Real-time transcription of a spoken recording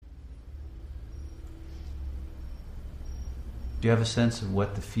Do you have a sense of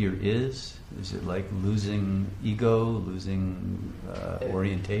what the fear is? Is it like losing ego, losing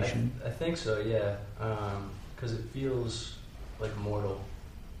orientation? I think so, yeah. Because it feels like mortal,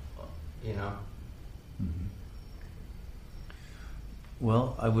 you know? Mm-hmm.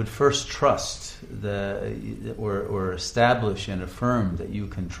 Well, I would first trust or establish and affirm that you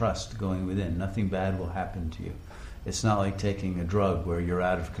can trust going within. Nothing bad will happen to you. It's not like taking a drug where you're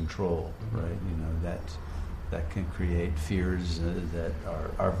out of control, right? You know, that can create fears that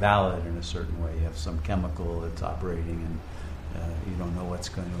are valid in a certain way. You have some chemical that's operating and you don't know what's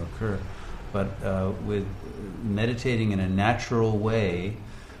going to occur. But with meditating in a natural way,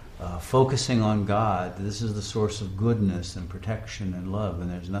 focusing on God, this is the source of goodness and protection and love, and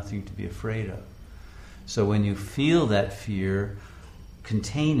there's nothing to be afraid of. So when you feel that fear,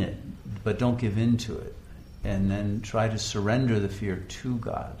 contain it, but don't give in to it. And then try to surrender the fear to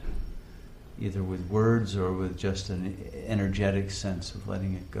God, either with words or with just an energetic sense of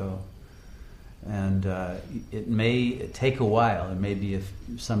letting it go. And it may take a while. It may be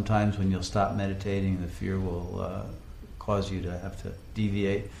sometimes when you'll stop meditating, the fear will cause you to have to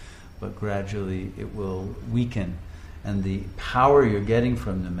deviate, but gradually it will weaken. And the power you're getting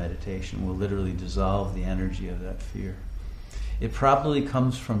from the meditation will literally dissolve the energy of that fear. It probably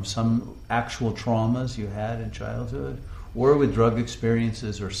comes from some actual traumas you had in childhood, or with drug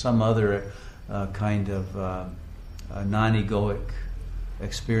experiences, or some other kind of non-egoic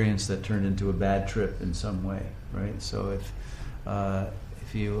experience that turned into a bad trip in some way, right? So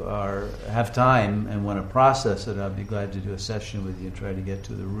if you have time and want to process it, I'd be glad to do a session with you and try to get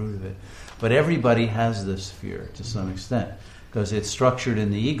to the root of it. But everybody has this fear to some extent, because it's structured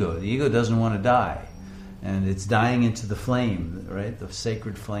in the ego. The ego doesn't want to die. And it's dying into the flame, right? The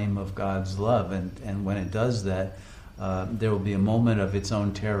sacred flame of God's love. And when it does that, there will be a moment of its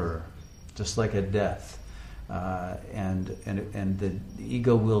own terror, just like a death. And the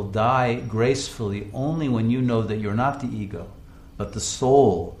ego will die gracefully only when you know that you're not the ego, but the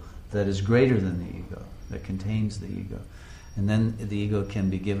soul that is greater than the ego, that contains the ego. And then the ego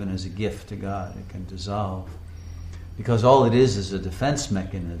can be given as a gift to God. It can dissolve. Because all it is a defense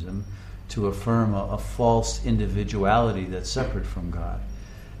mechanism to affirm a false individuality that's separate from God.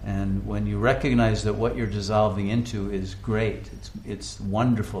 And when you recognize that what you're dissolving into is great, it's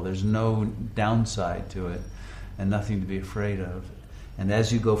wonderful, there's no downside to it, and nothing to be afraid of. And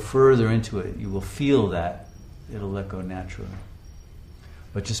as you go further into it, you will feel that it'll let go naturally.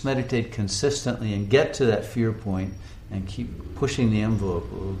 But just meditate consistently and get to that fear point and keep pushing the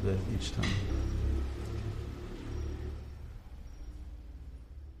envelope a little bit each time.